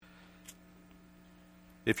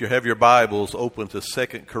If you have your Bibles, open to 2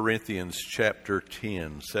 Corinthians chapter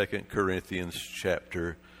 10. 2 Corinthians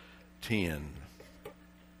chapter 10.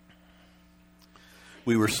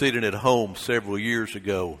 We were sitting at home several years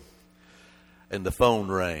ago, and the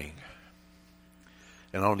phone rang.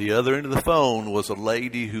 And on the other end of the phone was a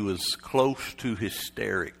lady who was close to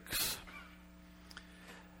hysterics.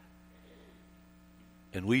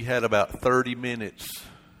 And we had about 30 minutes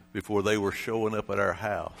before they were showing up at our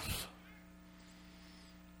house,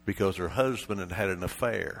 because her husband had had an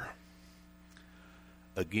affair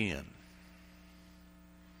again.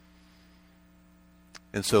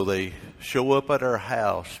 And so they show up at our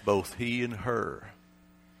house, both he and her.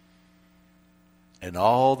 And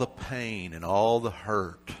all the pain and all the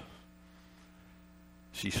hurt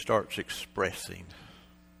she starts expressing.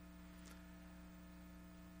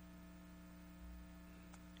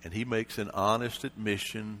 And he makes an honest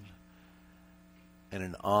admission and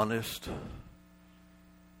an honest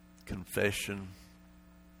confession,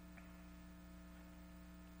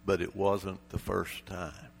 but it wasn't the first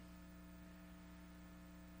time.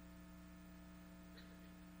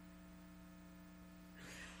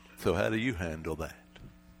 So how do you handle that?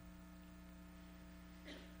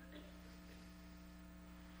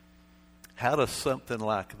 How does something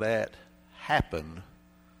like that happen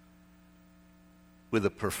with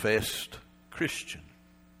a professed Christian?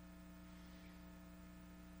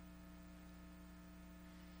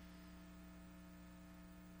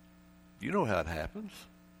 You know how it happens.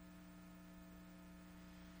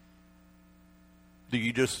 Do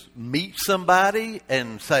you just meet somebody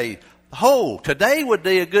and say, "Oh, today would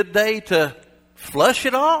be a good day to flush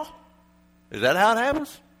it all"? Is that how it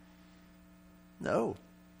happens? No.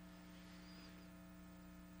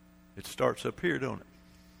 It starts up here, don't it?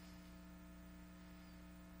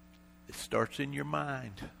 It starts in your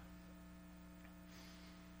mind.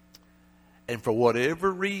 And for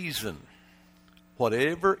whatever reason,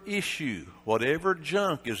 whatever issue, whatever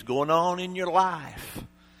junk is going on in your life,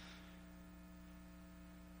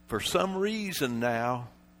 for some reason now,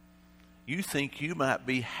 you think you might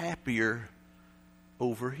be happier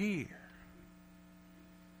over here.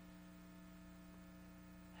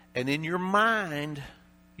 And in your mind,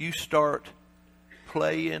 you start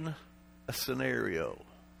playing a scenario.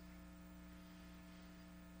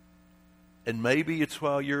 And maybe it's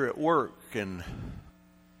while you're at work and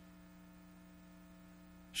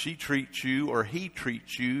she treats you or he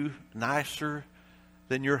treats you nicer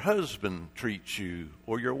than your husband treats you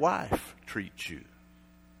or your wife treats you.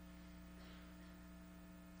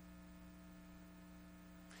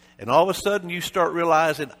 And all of a sudden you start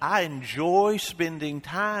realizing, I enjoy spending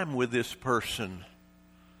time with this person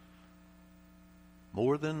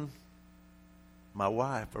more than my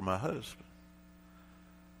wife or my husband,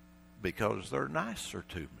 because they're nicer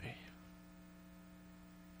to me.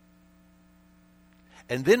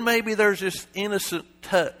 And then maybe there's this innocent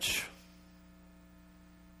touch,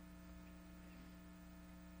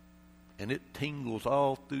 and it tingles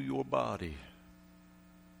all through your body.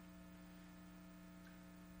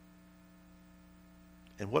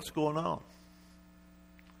 And what's going on?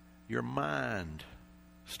 Your mind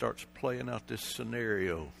starts playing out this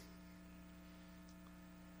scenario.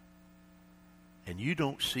 And you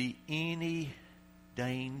don't see any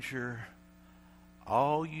danger.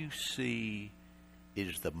 All you see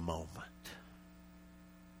is the moment.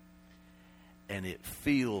 And it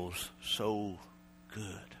feels so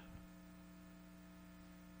good.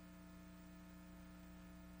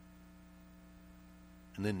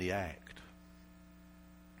 And then the act.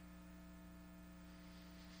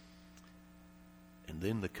 And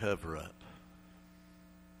then the cover-up.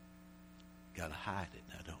 Got to hide it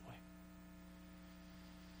now, don't we?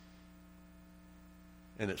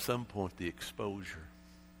 And at some point, the exposure.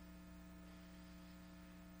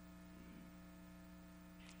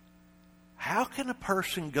 How can a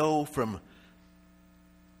person go from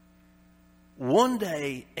one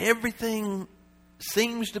day everything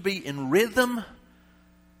seems to be in rhythm,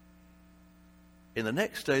 and the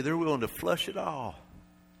next day they're willing to flush it all?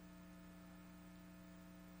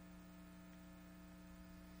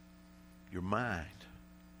 Your mind.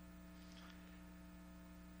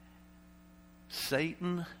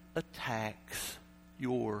 Satan attacks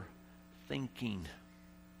your thinking.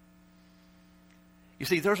 You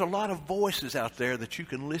see, there's a lot of voices out there that you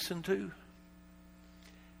can listen to.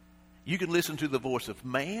 You can listen to the voice of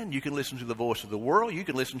man. You can listen to the voice of the world. You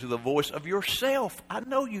can listen to the voice of yourself. I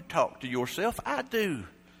know you talk to yourself. I do.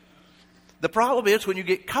 The problem is when you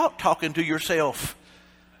get caught talking to yourself.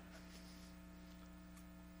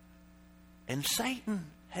 And Satan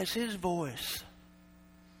has his voice.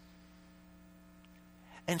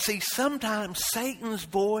 And see, sometimes Satan's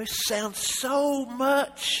voice sounds so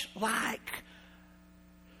much like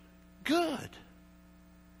good.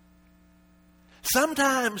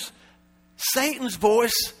 Sometimes Satan's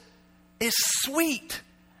voice is sweet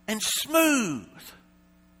and smooth,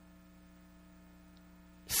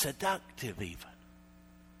 seductive even.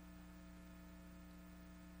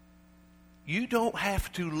 You don't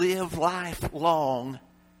have to live life long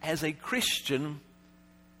as a Christian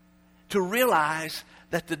to realize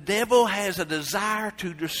that the devil has a desire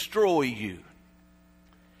to destroy you.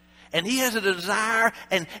 And he has a desire,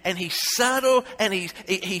 and he's subtle, and he's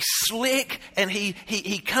slick, and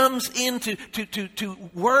he comes in to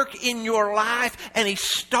work in your life, and he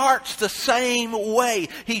starts the same way.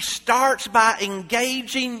 He starts by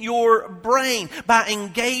engaging your brain, by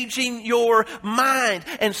engaging your mind.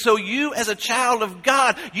 And so you, as a child of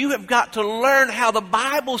God, you have got to learn how the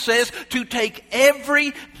Bible says to take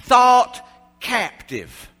every thought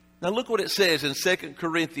captive. Now look what it says in 2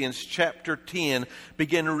 Corinthians chapter 10,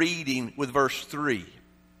 begin reading with verse 3.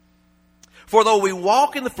 For though we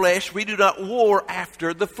walk in the flesh, we do not war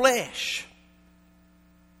after the flesh.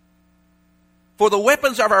 For the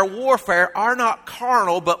weapons of our warfare are not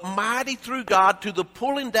carnal, but mighty through God to the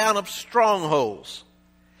pulling down of strongholds,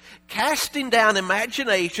 casting down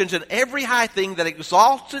imaginations and every high thing that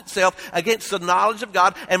exalts itself against the knowledge of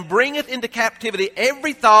God, and bringeth into captivity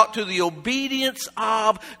every thought to the obedience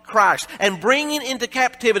of Christ. And bringing into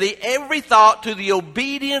captivity every thought to the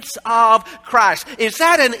obedience of Christ. Is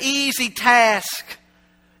that an easy task?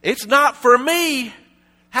 It's not for me.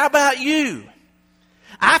 How about you?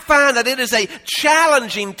 I find that it is a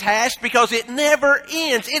challenging task because it never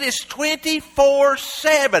ends. It is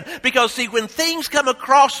 24/7. Because see, when things come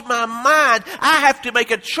across my mind, I have to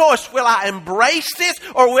make a choice. Will I embrace this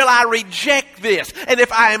or will I reject this? And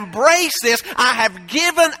if I embrace this, I have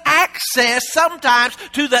given access sometimes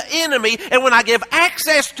to the enemy. And when I give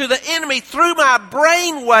access to the enemy through my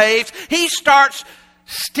brain waves, he starts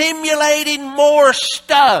stimulating more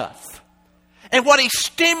stuff. And what he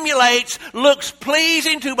stimulates looks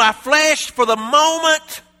pleasing to my flesh for the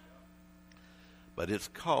moment, but it's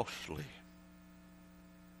costly.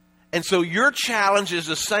 And so your challenge is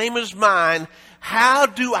the same as mine. How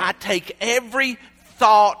do I take every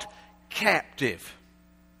thought captive?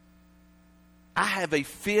 I have a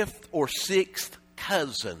 5th or 6th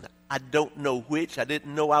cousin. I don't know which. I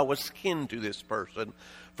didn't know I was kin to this person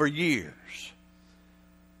for years.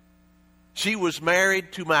 She was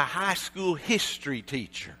married to my high school history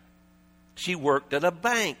teacher. She worked at a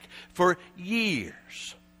bank for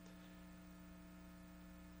years.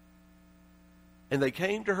 And they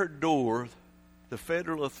came to her door, the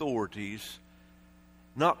federal authorities,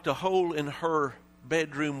 knocked a hole in her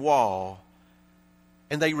bedroom wall,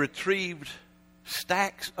 and they retrieved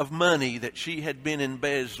stacks of money that she had been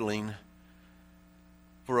embezzling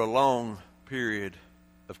for a long period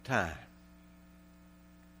of time.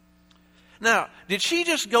 Now, did she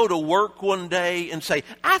just go to work one day and say,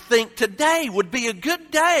 I think today would be a good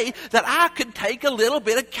day that I could take a little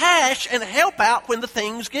bit of cash and help out when the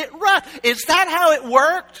things get rough? Is that how it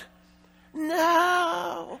worked?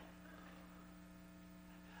 No.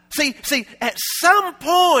 See, at some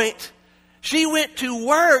point, she went to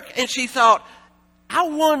work and she thought, I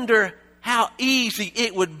wonder how easy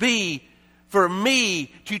it would be for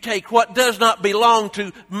me to take what does not belong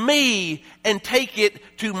to me and take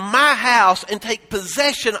it to my house and take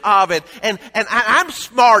possession of it. And I'm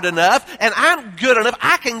smart enough and I'm good enough.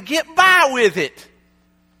 I can get by with it.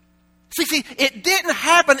 See, it didn't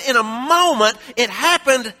happen in a moment. It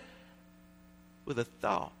happened with a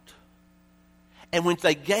thought. And when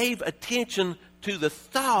they gave attention to the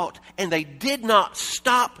thought and they did not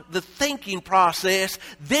stop the thinking process,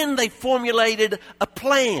 then they formulated a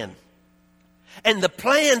plan. And the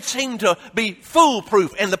plan seemed to be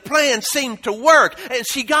foolproof. And the plan seemed to work. And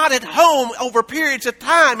she got it home over periods of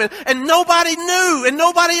time. And nobody knew. And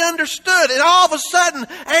nobody understood. And all of a sudden,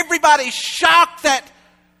 everybody's shocked that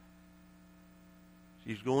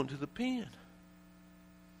she's going to the pen.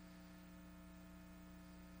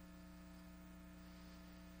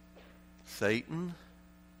 Satan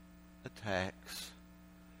attacks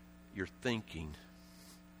your thinking.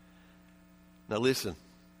 Now listen.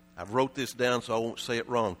 I wrote this down so I won't say it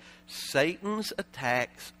wrong. Satan's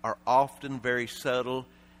attacks are often very subtle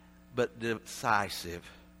but decisive.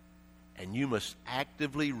 And you must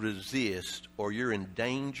actively resist or you're in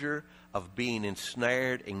danger of being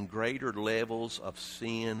ensnared in greater levels of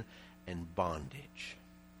sin and bondage.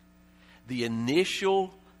 The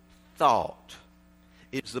initial thought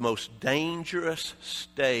is the most dangerous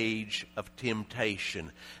stage of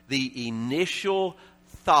temptation. The initial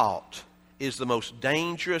thought is the most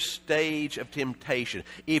dangerous stage of temptation.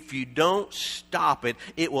 If you don't stop it,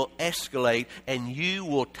 it will escalate and you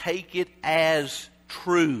will take it as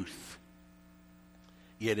truth.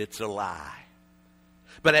 Yet it's a lie.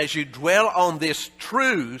 But as you dwell on this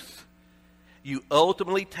truth, you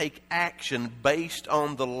ultimately take action based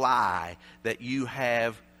on the lie that you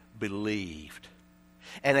have believed.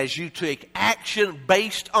 And as you take action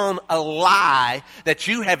based on a lie that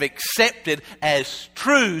you have accepted as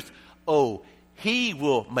truth, oh, he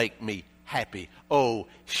will make me happy. Oh,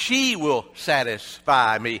 she will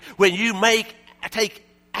satisfy me. When you take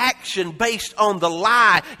action based on the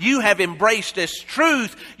lie you have embraced as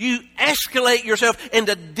truth, you escalate yourself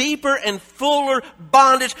into deeper and fuller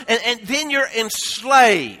bondage, and then you're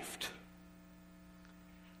enslaved.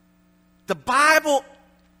 The Bible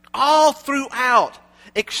all throughout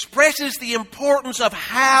expresses the importance of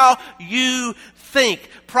how you think.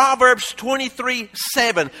 Proverbs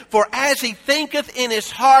 23:7. For as he thinketh in his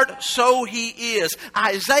heart, so he is.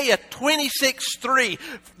 Isaiah 26:3.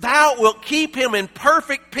 Thou wilt keep him in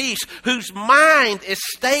perfect peace, whose mind is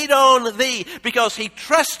stayed on thee, because he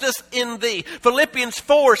trusteth in thee. Philippians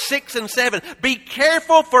 4:6-7. Be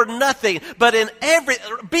careful for nothing, but in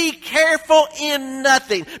be careful in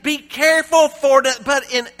nothing. Be careful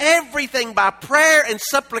but in everything by prayer and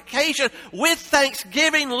supplication with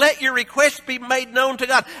thanksgiving let your requests be made known to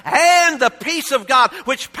God. And the peace of God,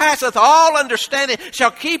 which passeth all understanding,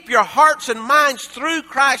 shall keep your hearts and minds through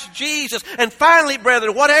Christ Jesus. And finally,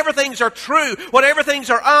 brethren, whatever things are true, whatever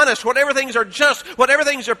things are honest, whatever things are just, whatever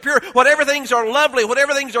things are pure, whatever things are lovely,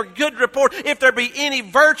 whatever things are good report, if there be any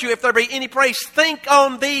virtue, if there be any praise, think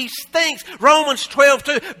on these things. Romans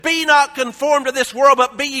 12:2. Be not conformed to this world,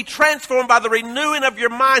 but be ye transformed by the renewing of your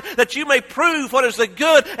mind, that you may prove what is the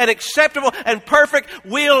good and acceptable and perfect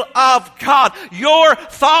will of God. Your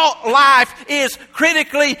thought life is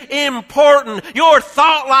critically important. Your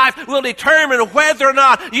thought life will determine whether or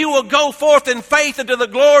not you will go forth in faith into the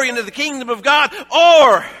glory into the kingdom of God,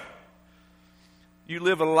 or you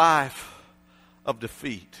live a life of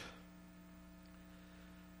defeat.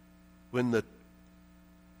 When the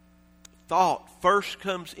thought first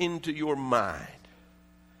comes into your mind,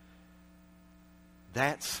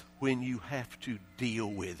 that's when you have to deal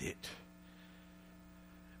with it.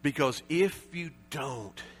 Because if you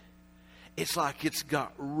don't, it's like it's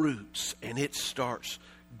got roots and it starts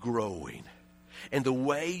growing. And the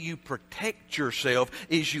way you protect yourself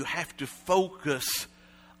is you have to focus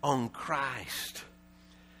on Christ.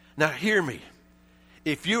 Now hear me.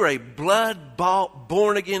 If you're a blood-bought,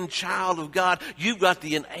 born-again child of God, you've got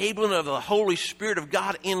the enablement of the Holy Spirit of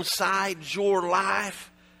God inside your life.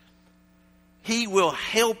 He will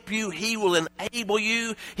help you. He will enable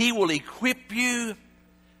you. He will equip you.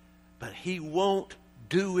 But He won't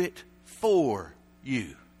do it for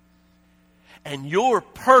you. And your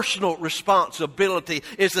personal responsibility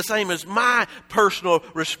is the same as my personal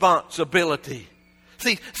responsibility.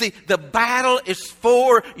 See, the battle is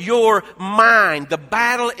for your mind. The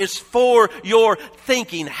battle is for your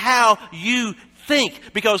thinking, how you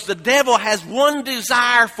think, because the devil has one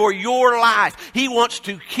desire for your life. He wants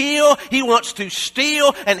to kill, he wants to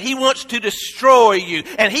steal, and he wants to destroy you.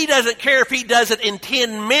 And he doesn't care if he does it in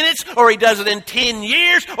 10 minutes, or he does it in 10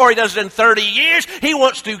 years, or he does it in 30 years. He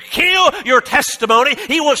wants to kill your testimony.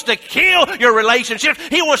 He wants to kill your relationships.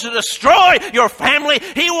 He wants to destroy your family.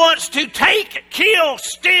 He wants to take, kill,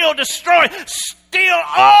 steal, destroy, steal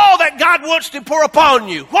all that God wants to pour upon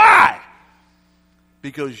you. Why?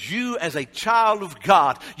 Because you, as a child of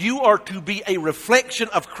God, you are to be a reflection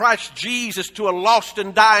of Christ Jesus to a lost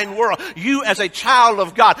and dying world. You, as a child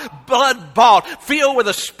of God, blood-bought, filled with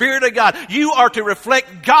the Spirit of God, you are to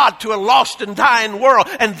reflect God to a lost and dying world.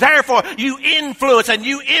 And therefore, you influence and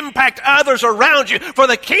you impact others around you for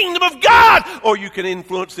the kingdom of God, or you can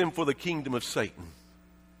influence them for the kingdom of Satan.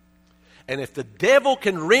 And if the devil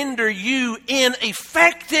can render you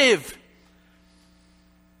ineffective,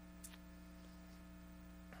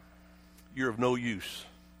 you're of no use.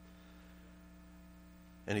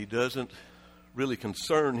 And he doesn't really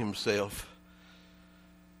concern himself.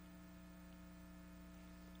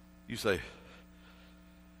 You say,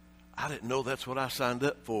 I didn't know that's what I signed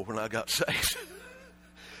up for when I got saved.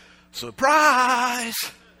 Surprise!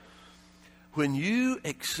 When you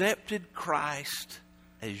accepted Christ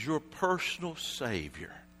as your personal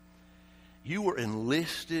Savior, you were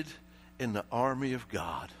enlisted in the army of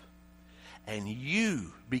God. And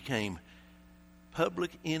you became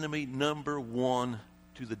public enemy number one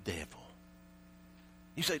to the devil.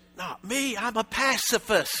 You say, not me, I'm a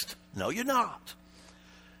pacifist. No, you're not.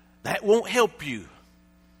 That won't help you.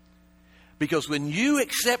 Because when you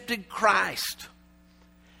accepted Christ,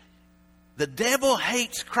 the devil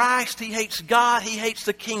hates Christ, he hates God, he hates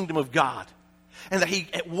the kingdom of God. And that he's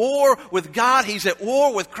at war with God, he's at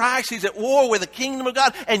war with Christ, he's at war with the kingdom of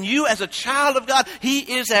God. And you as a child of God,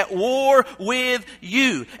 he is at war with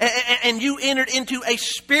you. And you entered into a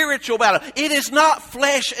spiritual battle. It is not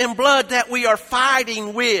flesh and blood that we are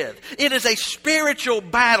fighting with. It is a spiritual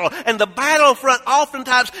battle. And the battlefront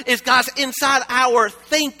oftentimes is, guys, inside our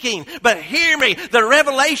thinking. But hear me, the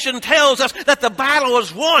revelation tells us that the battle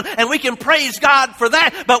is won. And we can praise God for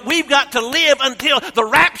that. But we've got to live until the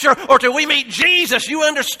rapture or till we meet Jesus. You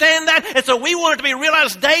understand that? And so we want it to be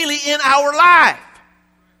realized daily in our life.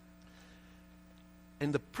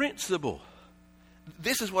 And the principle,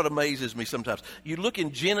 this is what amazes me sometimes. You look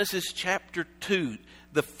in Genesis chapter 2,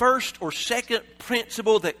 the first or second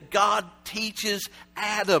principle that God teaches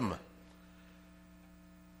Adam.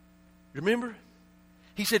 Remember?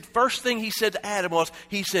 He said, first thing he said to Adam was,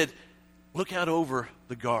 he said, look out over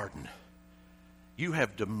the garden. You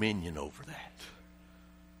have dominion over that.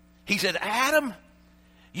 He said, Adam,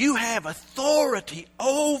 you have authority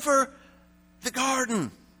over the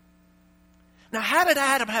garden. Now, how did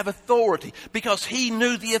Adam have authority? Because he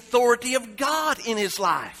knew the authority of God in his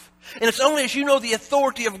life. And it's only as you know the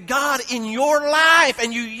authority of God in your life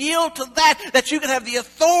and you yield to that, that you can have the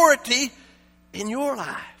authority in your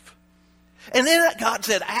life. And then God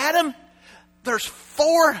said, Adam, there's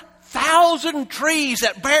 4,000 trees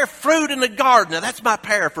that bear fruit in the garden. Now, that's my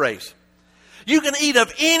paraphrase. You can eat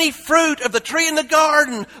of any fruit of the tree in the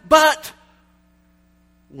garden, but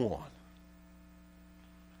one.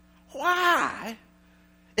 Why?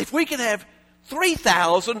 If we could have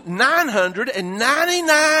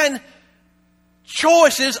 3,999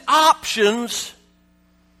 choices, options,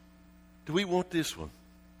 do we want this one?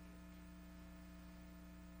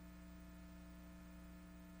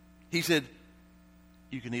 He said,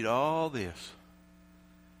 you can eat all this,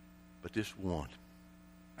 but this one.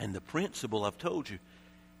 And the principle I've told you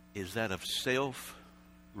is that of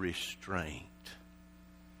self-restraint.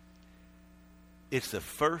 It's the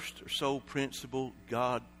first or sole principle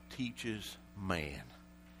God teaches man.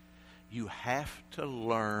 You have to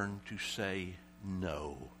learn to say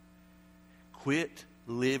no. Quit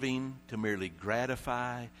living to merely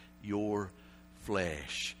gratify your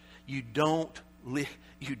flesh. You don't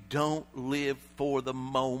live for the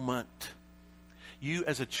moment. You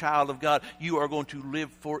as a child of God, you are going to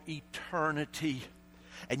live for eternity.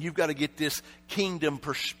 And you've got to get this kingdom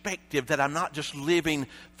perspective that I'm not just living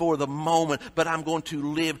for the moment, but I'm going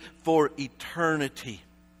to live for eternity.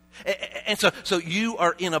 And so you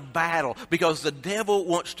are in a battle because the devil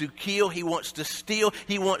wants to kill, he wants to steal,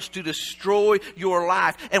 he wants to destroy your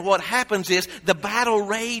life. And what happens is the battle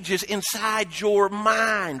rages inside your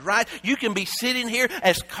mind, right? You can be sitting here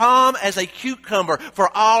as calm as a cucumber for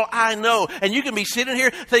all I know. And you can be sitting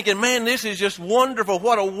here thinking, man, this is just wonderful.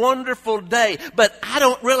 What a wonderful day. But I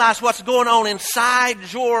don't realize what's going on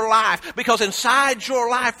inside your life, because inside your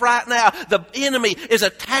life right now, the enemy is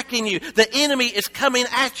attacking you. The enemy is coming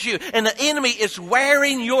at you. And the enemy is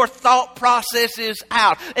wearing your thought processes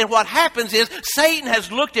out. And what happens is Satan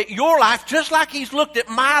has looked at your life just like he's looked at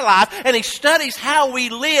my life, and he studies how we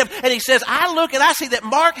live, and he says, I look and I see that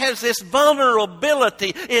Mark has this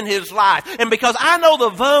vulnerability in his life. And because I know the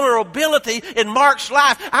vulnerability in Mark's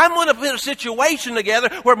life, I'm going to put a situation together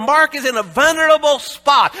where Mark is in a vulnerable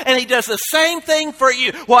spot, and he does the same thing for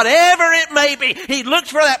you. Whatever it may be, he looks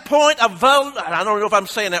for that point of I don't know if I'm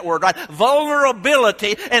saying that word right,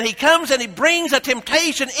 vulnerability, and he comes and he brings a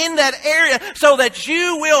temptation in that area so that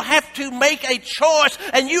you will have to make a choice,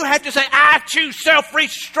 and you have to say, I choose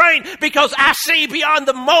self-restraint because I see beyond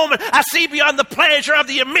the moment, I see beyond the pleasure of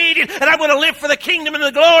the immediate, and I'm going to live for the kingdom and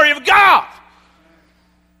the glory of God.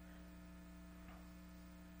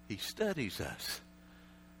 He studies us.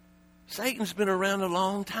 Satan's been around a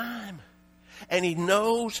long time, and he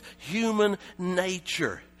knows human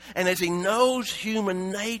nature. And as he knows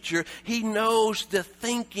human nature, he knows the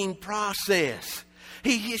thinking process.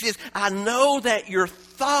 He says, I know that your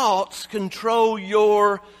thoughts control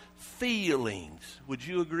your feelings. Would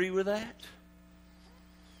you agree with that?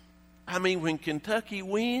 I mean, when Kentucky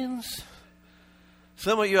wins,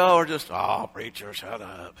 some of y'all are just, oh, preacher, shut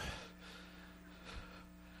up.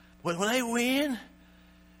 When they win,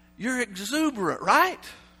 you're exuberant, right?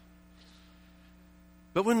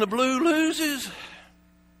 But when the blue loses,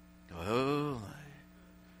 oh,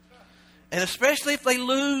 and especially if they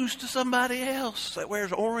lose to somebody else that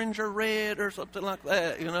wears orange or red or something like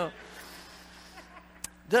that, you know.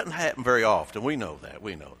 Doesn't happen very often. We know that.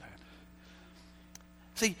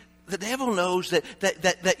 See, the devil knows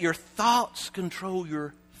that your thoughts control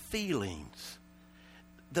your feelings.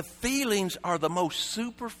 the feelings are the most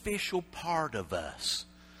superficial part of us.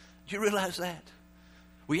 Do you realize that?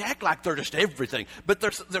 We act like they're just everything, but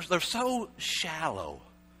they're so shallow.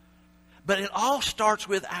 But it all starts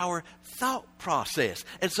with our thought process.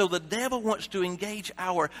 And so the devil wants to engage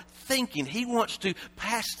our thinking. He wants to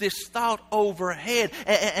pass this thought overhead.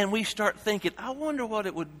 And we start thinking, I wonder what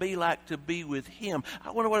it would be like to be with him.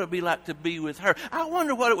 I wonder what it would be like to be with her. I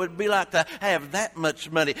wonder what it would be like to have that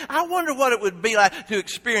much money. I wonder what it would be like to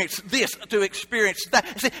experience this, to experience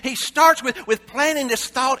that. See, he starts with planting this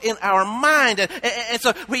thought in our mind. And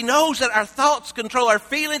so he knows that our thoughts control our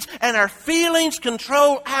feelings, and our feelings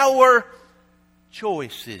control our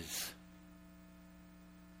choices.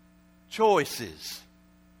 Choices.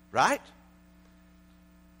 Right?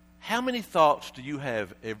 How many thoughts do you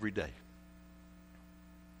have every day?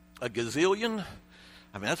 A gazillion?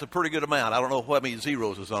 I mean, that's a pretty good amount. I don't know what many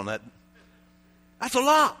zeros is on that. That's a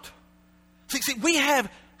lot. See, we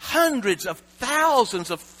have hundreds of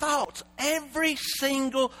thousands of thoughts every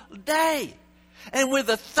single day. And with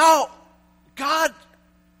a thought, God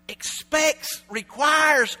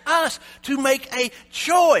requires us to make a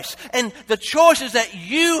choice. And the choices that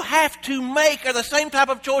you have to make are the same type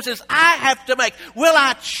of choices I have to make. Will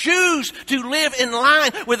I choose to live in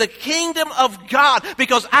line with the kingdom of God?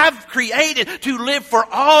 Because I've created to live for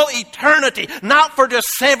all eternity, not for just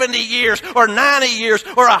 70 years or 90 years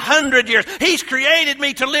or 100 years. He's created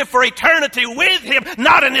me to live for eternity with Him,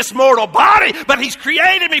 not in this mortal body, but He's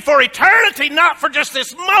created me for eternity, not for just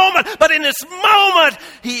this moment, but in this moment,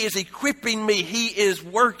 He is equipping me. He is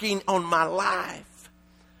working on my life.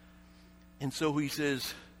 And so He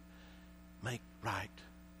says, make right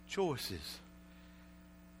choices.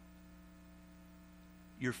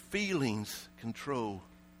 Your feelings control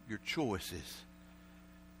your choices.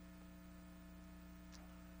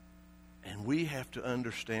 And we have to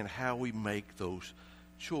understand how we make those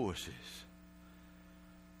choices.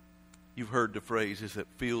 You've heard the phrase, "If it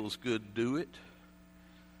feels good, do it."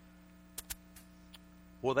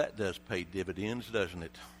 Well, that does pay dividends, doesn't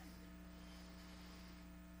it?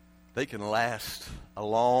 They can last a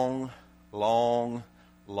long, long,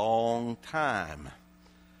 long time.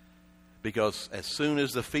 Because as soon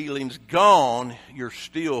as the feeling's gone, you're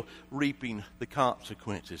still reaping the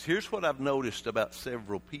consequences. Here's what I've noticed about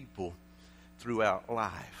several people throughout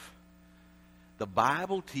life. The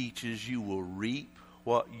Bible teaches you will reap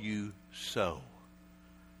what you sow.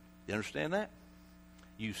 You understand that?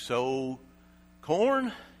 You sow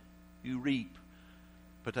corn, you reap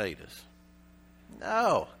potatoes.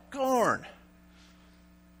 No, corn.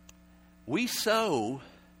 We sow,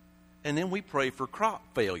 and then we pray for crop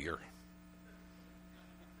failure.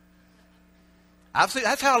 I've seen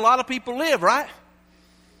that's how a lot of people live, right?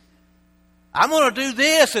 I'm going to do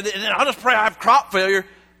this, and then I'll just pray I have crop failure.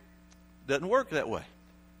 Doesn't work that way.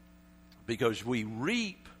 Because we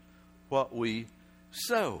reap what we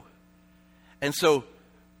sow. And so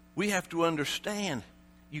we have to understand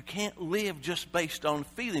you can't live just based on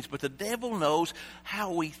feelings. But the devil knows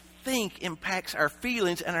how we think impacts our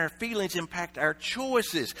feelings, and our feelings impact our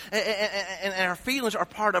choices. And our feelings are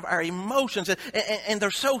part of our emotions. And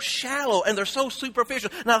they're so shallow and they're so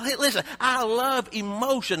superficial. Now, listen, I love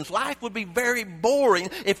emotions. Life would be very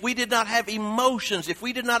boring if we did not have emotions, if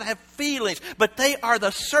we did not have feelings. But they are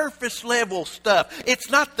the surface level stuff.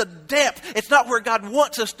 It's not the depth. It's not where God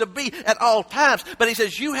wants us to be at all times. But He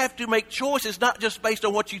says you have to make choices not just based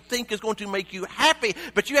on what you think is going to make you happy,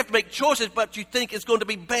 but you have to make choices what you think is going to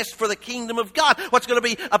be best for the kingdom of God. What's going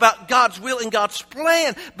to be about God's will and God's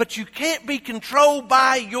plan. But you can't be controlled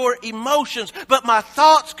by your emotions. But my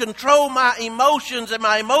thoughts control my emotions, and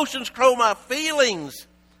my emotions control my feelings.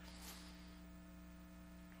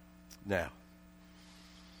 Now,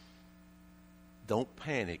 don't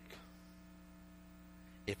panic.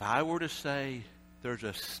 If I were to say there's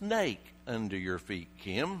a snake under your feet,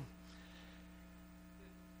 Kim,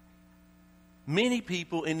 many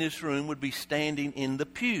people in this room would be standing in the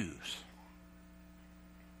pews.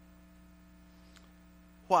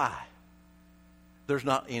 Why? There's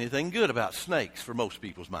not anything good about snakes for most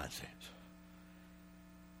people's mindsets.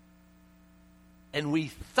 And we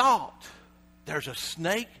thought there's a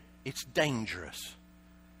snake, it's dangerous.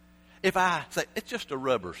 If I say, it's just a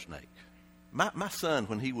rubber snake. My son,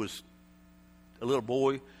 when he was a little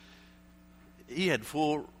boy, he had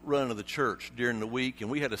full run of the church during the week, and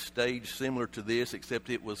we had a stage similar to this, except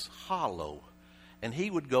it was hollow. And he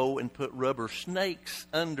would go and put rubber snakes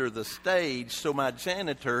under the stage so my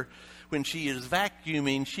janitor, when she is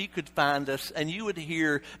vacuuming, she could find us, and you would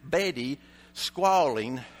hear Betty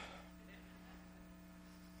squalling.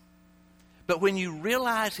 But when you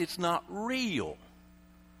realize it's not real,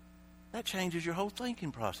 That changes your whole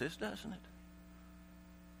thinking process, doesn't it?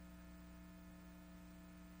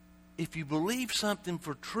 If you believe something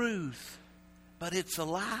for truth, but it's a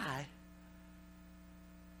lie,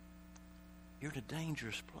 you're in a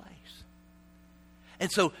dangerous place.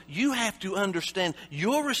 And so you have to understand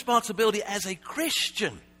your responsibility as a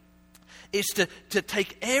Christian is to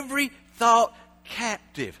take every thought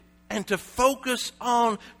captive and to focus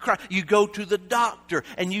on Christ. You go to the doctor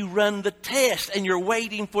and you run the test and you're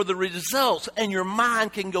waiting for the results and your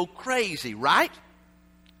mind can go crazy, right?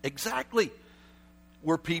 Exactly.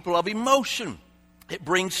 We're people of emotion. It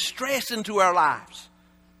brings stress into our lives.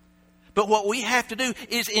 But what we have to do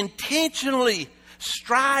is intentionally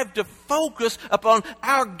strive to focus upon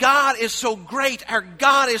our God is so great, our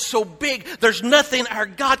God is so big, there's nothing our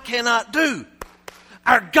God cannot do.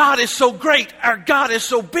 Our God is so great, our God is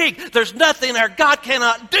so big, there's nothing our God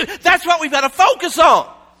cannot do. That's what we've got to focus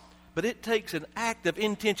on. But it takes an act of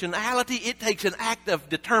intentionality, it takes an act of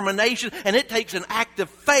determination, and it takes an act of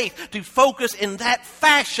faith to focus in that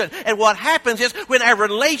fashion. And what happens is when our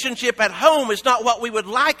relationship at home is not what we would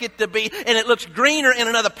like it to be, and it looks greener in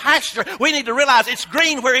another pasture, we need to realize it's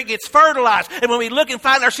green where it gets fertilized. And when we look and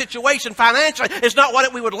find our situation financially, it's not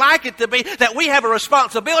what we would like it to be, that we have a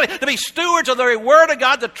responsibility to be stewards of the very Word of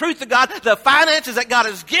God, the truth of God, the finances that God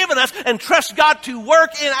has given us, and trust God to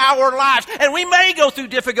work in our lives. And we may go through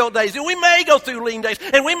difficult days, and we may go through lean days,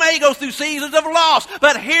 and we may go through seasons of loss.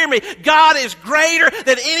 But hear me, God is greater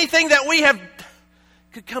than anything that we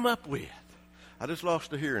could come up with. I just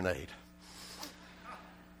lost a hearing aid.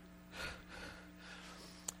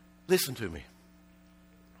 Listen to me.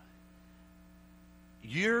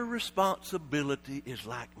 Your responsibility is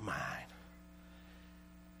like mine.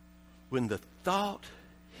 When the thought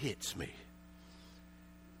hits me,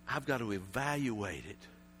 I've got to evaluate it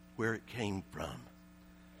where it came from.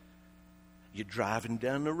 You're driving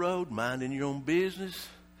down the road, minding your own business.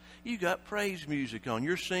 You got praise music on.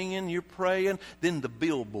 You're singing, you're praying. Then the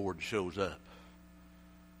billboard shows up.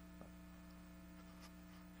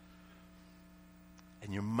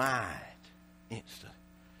 And your mind, instant.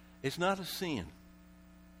 It's not a sin.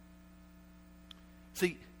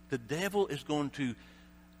 See, the devil is going to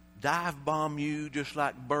dive bomb you just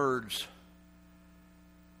like birds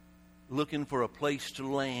looking for a place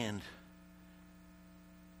to land.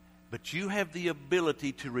 But you have the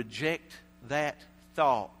ability to reject that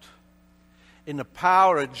thought. In the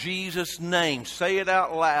power of Jesus' name, say it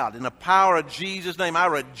out loud. In the power of Jesus' name, I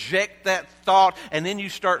reject that thought. And then you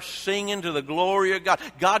start singing to the glory of God.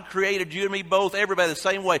 God created you and me both, everybody the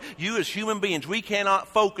same way. You as human beings, we cannot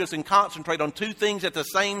focus and concentrate on two things at the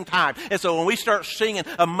same time. And so when we start singing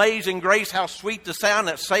Amazing Grace, how sweet the sound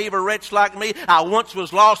that saved a wretch like me. I once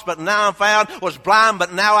was lost, but now I'm found. Was blind,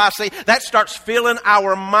 but now I see. That starts filling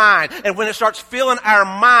our mind. And when it starts filling our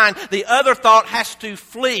mind, the other thought has to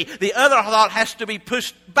flee. The other thought has to be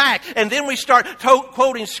pushed back. And then we start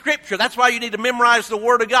quoting Scripture. That's why you need to memorize the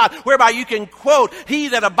Word of God, whereby you can quote, "He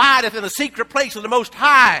that abideth in the secret place of the Most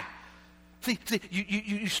High." See,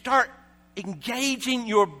 you start engaging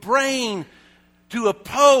your brain to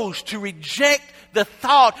oppose, to reject the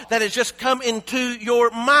thought that has just come into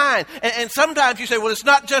your mind. And sometimes you say, well, it's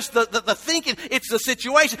not just the thinking, it's the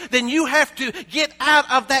situation. Then you have to get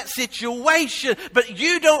out of that situation. But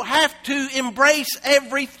you don't have to embrace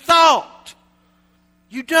every thought.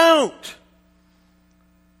 You don't.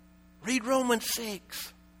 Read Romans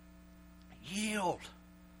 6. Yield.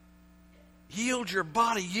 Yield your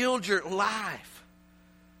body. Yield your life.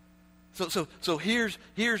 So here's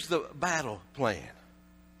the battle plan.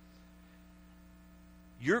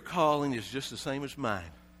 Your calling is just the same as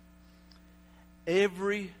mine.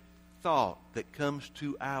 Every thought that comes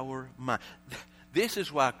to our mind. This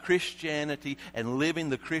is why Christianity and living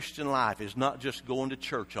the Christian life is not just going to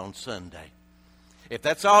church on Sunday. If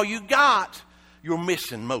that's all you got, you're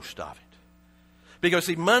missing most of it. Because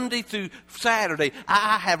see, Monday through Saturday,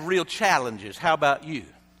 I have real challenges. How about you?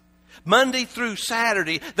 Monday through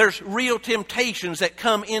Saturday, there's real temptations that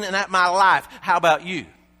come in and out my life. How about you?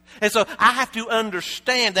 And so I have to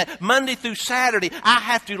understand that Monday through Saturday, I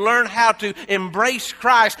have to learn how to embrace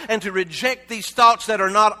Christ and to reject these thoughts that are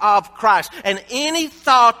not of Christ. And any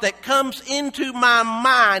thought that comes into my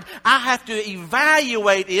mind, I have to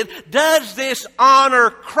evaluate it. Does this honor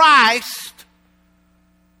Christ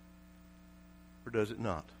or does it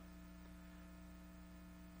not?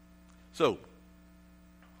 So,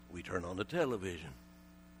 we turn on the television.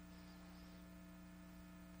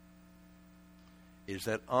 Is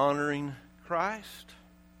that honoring Christ?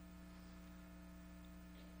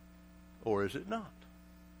 Or is it not?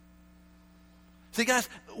 See, guys,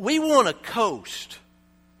 we want to coast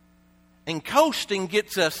And coasting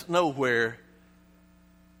gets us nowhere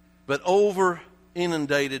but over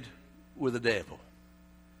inundated with the devil.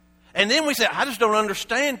 And then we say, I just don't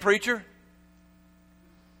understand, preacher.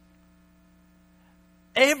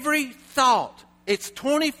 Every thought, it's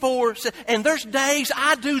 24/7. And there's days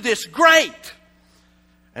I do this great.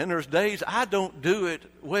 And there's days I don't do it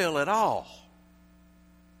well at all.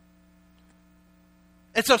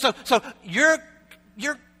 And so your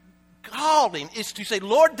calling is to say,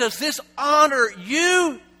 Lord, does this honor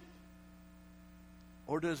you?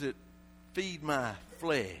 Or does it feed my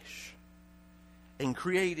flesh and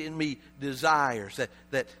create in me desires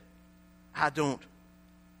that I don't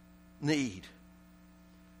need?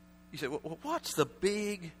 You say, well, what's the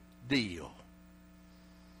big deal?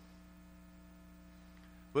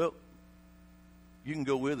 Well, you can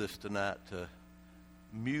go with us tonight to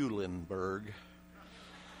Muhlenberg.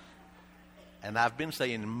 And I've been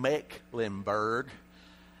saying Mecklenburg,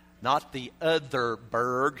 not the other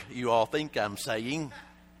Berg you all think I'm saying.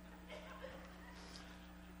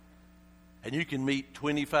 And you can meet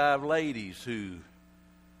 25 ladies who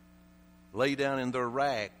lay down in their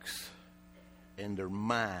racks and their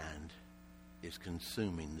mind is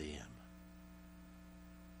consuming them.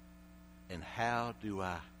 And how do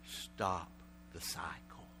I stop the cycle?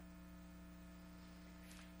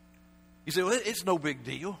 You say, well, it's no big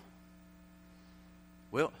deal.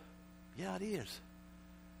 Well, yeah, it is.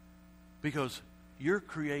 Because you're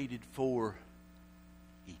created for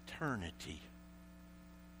eternity,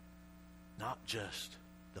 not just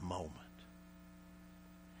the moment.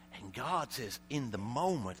 And God says, in the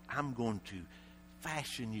moment, I'm going to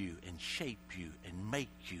fashion you and shape you and make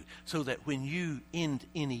you so that when you end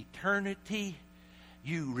in eternity,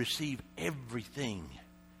 you receive everything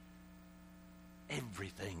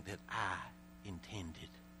that I intended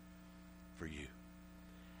for you.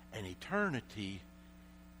 And eternity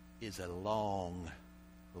is a long,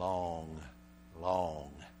 long,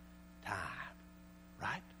 long time.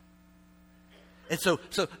 Right? And so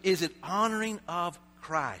is it honoring of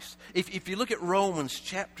Christ? If you look at Romans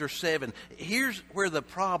chapter 7, here's where the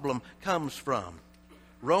problem comes from.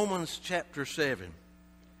 Romans chapter 7.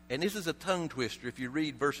 And this is a tongue twister if you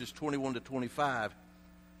read verses 21 to 25.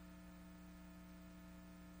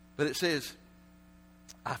 But it says,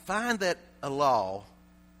 I find that a law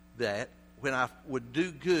that when I would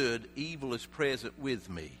do good, evil is present with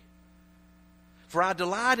me. For I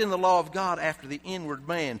delight in the law of God after the inward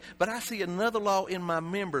man, but I see another law in my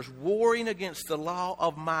members, warring against the law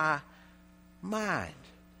of my mind,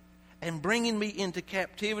 and bringing me into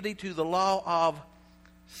captivity to the law of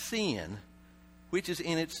sin, which is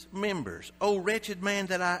in its members. O wretched man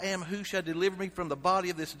that I am, who shall deliver me from the body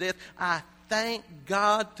of this death? I thank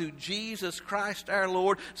God through Jesus Christ our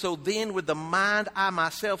Lord. So then with the mind I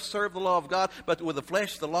myself serve the law of God, but with the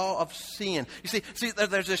flesh the law of sin. You see,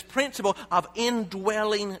 there's this principle of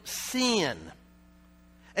indwelling sin.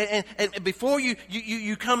 And before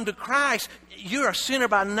you come to Christ, you're a sinner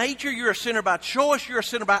by nature, you're a sinner by choice, you're a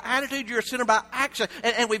sinner by attitude, you're a sinner by action.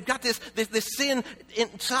 And we've got this sin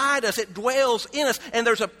inside us, it dwells in us, and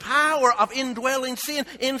there's a power of indwelling sin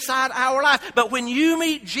inside our life. But when you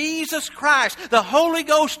meet Jesus Christ, the Holy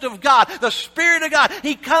Ghost of God, the Spirit of God,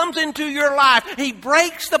 He comes into your life. He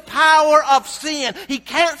breaks the power of sin. He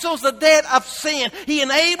cancels the debt of sin. He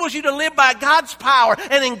enables you to live by God's power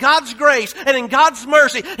and in God's grace and in God's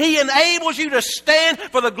mercy. He enables you to stand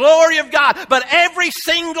for the glory of God. But every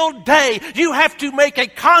single day, you have to make a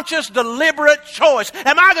conscious, deliberate choice.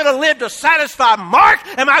 Am I going to live to satisfy Mark?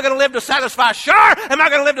 Am I going to live to satisfy Shar? Am I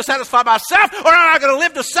going to live to satisfy myself? Or am I going to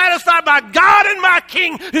live to satisfy my God and my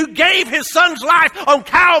King who gave His Son's life on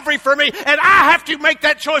Calvary for me? And I have to make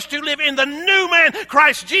that choice to live in the new man,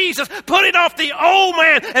 Christ Jesus, putting off the old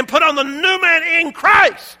man and put on the new man in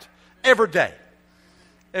Christ every day.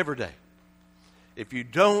 Every day. If you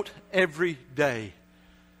don't every day,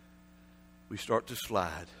 we start to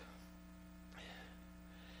slide.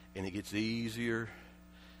 And it gets easier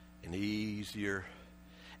and easier.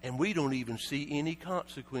 And we don't even see any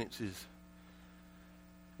consequences.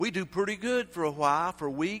 We do pretty good for a while, for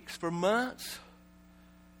weeks, for months.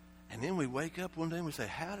 And then we wake up one day and we say,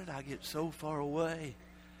 how did I get so far away?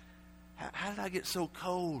 How did I get so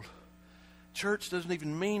cold? Church doesn't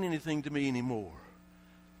even mean anything to me anymore.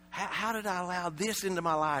 How did I allow this into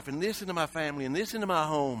my life and this into my family and this into my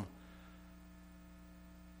home?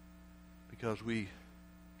 Because we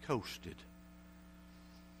coasted.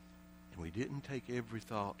 And we didn't take every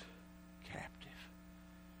thought captive.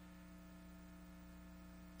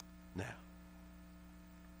 Now,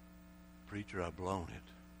 preacher, I've blown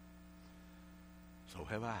it. So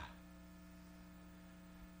have I.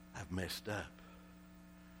 I've messed up.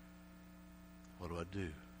 What do?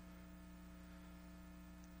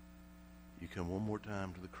 You come one more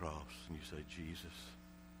time to the cross and you say, Jesus,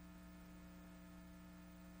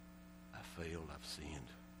 I failed, I've sinned.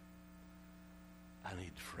 I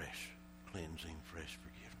need fresh cleansing, fresh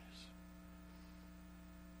forgiveness.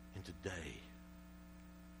 And today,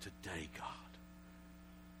 God,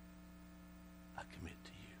 I commit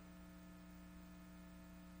to you.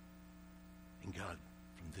 And God,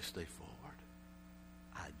 from this day forward,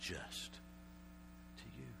 I adjust to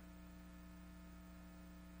you.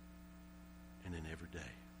 And then every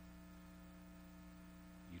day,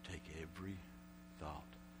 you take every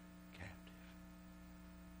thought captive.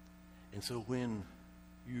 And so when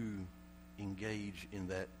you engage in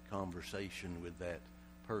that conversation with that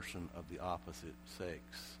person of the opposite sex,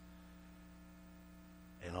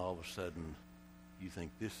 and all of a sudden you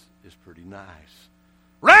think, this is pretty nice.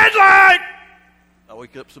 Red light! I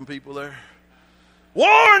wake up some people there.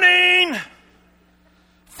 Warning!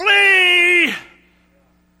 Flee!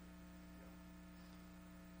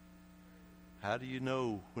 How do you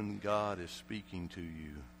know when God is speaking to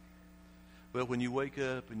you? Well, when you wake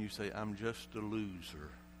up and you say, I'm just a loser,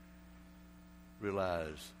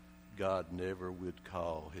 realize God never would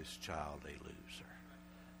call his child a loser.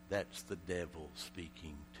 That's the devil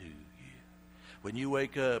speaking to you. When you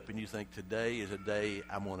wake up and you think, today is a day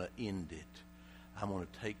I'm going to end it. I'm going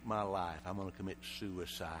to take my life. I'm going to commit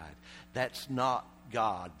suicide. That's not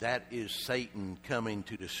God. That is Satan coming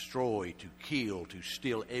to destroy, to kill, to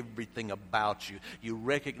steal everything about you. You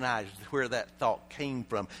recognize where that thought came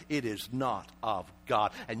from. It is not of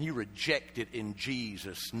God. And you reject it in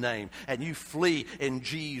Jesus' name. And you flee in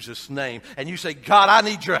Jesus' name. And you say, God, I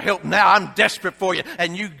need your help now. I'm desperate for you.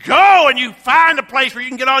 And you go and you find a place where you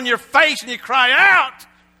can get on your face and you cry out.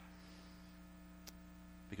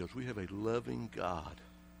 Because we have a loving God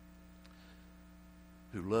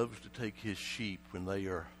who loves to take his sheep when they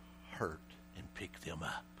are hurt and pick them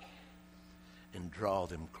up and draw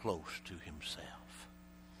them close to himself.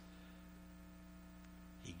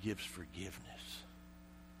 He gives forgiveness.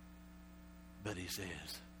 But he says,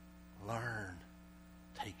 learn,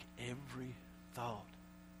 take every thought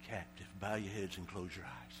captive. Bow your heads and close your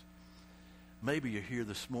eyes. Maybe you're here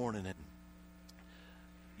this morning and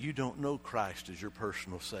you don't know Christ as your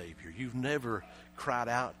personal Savior. You've never cried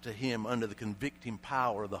out to him under the convicting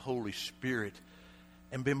power of the Holy Spirit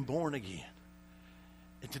and been born again.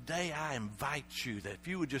 And today I invite you that if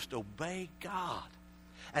you would just obey God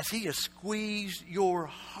as he has squeezed your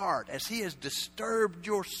heart, as he has disturbed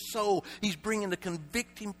your soul, he's bringing the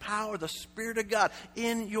convicting power of the Spirit of God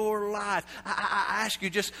in your life. I ask you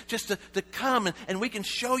just to come and we can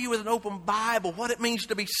show you with an open Bible what it means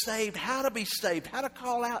to be saved, how to be saved, how to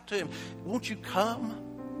call out to him. Won't you come?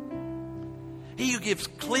 He who gives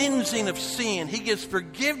cleansing of sin, he gives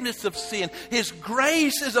forgiveness of sin. His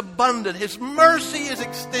grace is abundant. His mercy is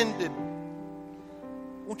extended.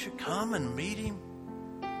 Won't you come and meet him?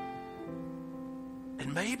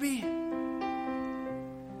 And maybe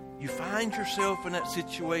you find yourself in that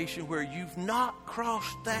situation where you've not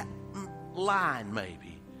crossed that line,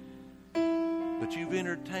 maybe, but you've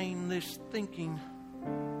entertained this thinking.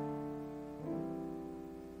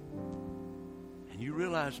 And you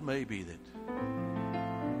realize maybe that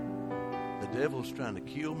the devil's trying to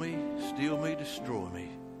kill me, steal me, destroy me.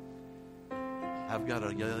 I've got to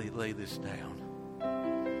lay this down.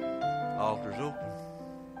 Altar's open.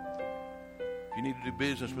 If you need to do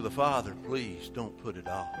business with the Father, please don't put it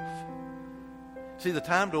off. See, the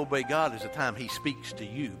time to obey God is the time he speaks to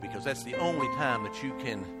you, because that's the only time that you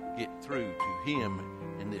can get through to him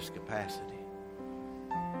in this capacity.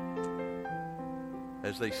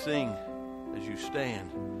 As they sing, as you stand,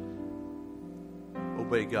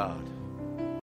 obey God.